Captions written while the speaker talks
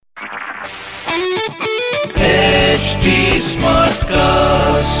HD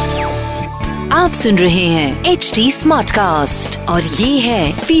Smartcast. आप सुन रहे हैं HD Smartcast और ये है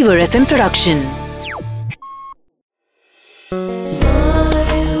Fever FM production.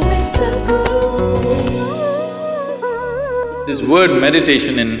 This word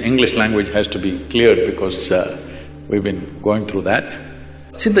meditation in English language has to be cleared because we've been going through that.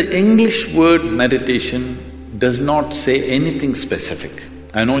 See, the English word meditation does not say anything specific.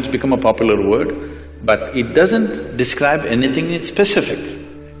 I know it's become a popular word, but it doesn't describe anything in specific.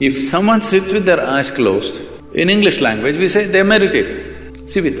 If someone sits with their eyes closed, in English language we say they're meditating.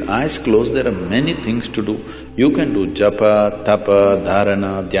 See, with eyes closed there are many things to do. You can do japa, tapa,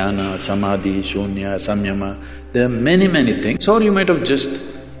 dharana, dhyana, samadhi, shunya, samyama. There are many things. Or you might have just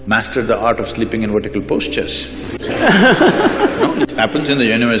mastered the art of sleeping in vertical postures. No, it happens in the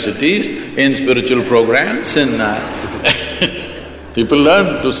universities, in spiritual programs, people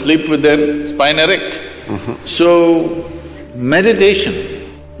learn to sleep with their spine erect. So, meditation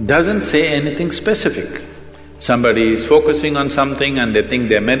doesn't say anything specific. Somebody is focusing on something and they think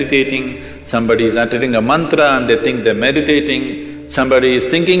they're meditating, somebody is uttering a mantra and they think they're meditating, somebody is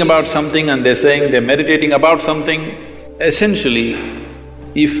thinking about something and they're saying they're meditating about something. Essentially,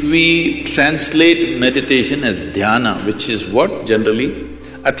 if we translate meditation as dhyana, which is what generally,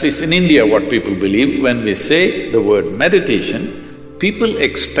 at least in India, what people believe, when we say the word meditation, people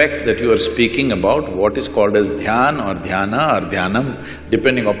expect that you are speaking about what is called as dhyan or dhyana or dhyanam,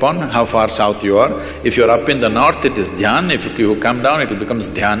 depending upon how far south you are. If you're up in the north, it is dhyan. If you come down, it becomes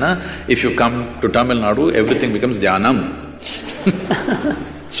dhyana. If you come to Tamil Nadu, everything becomes dhyanam.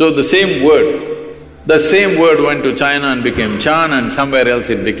 So the same word went to China and became Chan, and somewhere else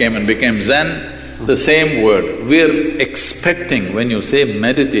it became Zen. The same word. We're expecting when you say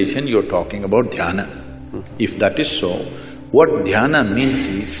meditation, you're talking about dhyana. If that is so, what dhyana means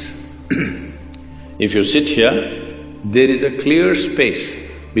is, if you sit here, there is a clear space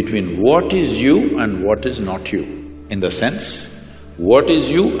between what is you and what is not you. In the sense, what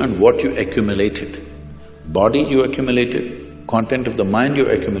is you and what you accumulated. Body you accumulated, content of the mind you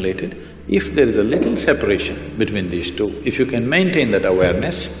accumulated. If there is a little separation between these two, if you can maintain that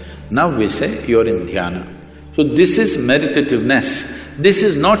awareness, now we say you're in dhyana. So this is meditativeness. This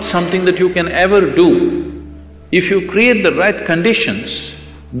is not something that you can ever do. If you create the right conditions,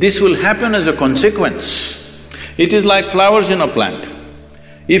 this will happen as a consequence. It is like flowers in a plant.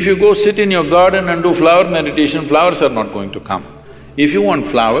 If you go sit in your garden and do flower meditation, flowers are not going to come. If you want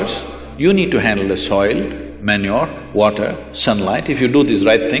flowers, you need to handle the soil, manure, water, sunlight. If you do these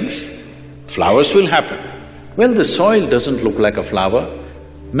right things, flowers will happen. Well, the soil doesn't look like a flower,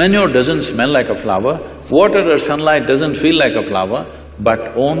 manure doesn't smell like a flower, water or sunlight doesn't feel like a flower,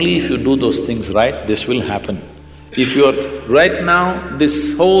 but only if you do those things right, this will happen. If you're… right now,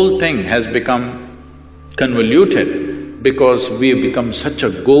 this whole thing has become convoluted because we've become such a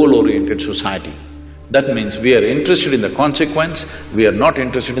goal-oriented society. That means we are interested in the consequence, we are not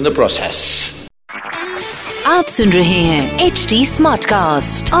interested in the process. आप सुन रहे हैं HD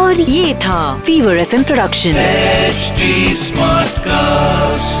Smartcast और ये था Fever FM production. HD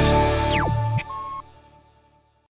Smartcast।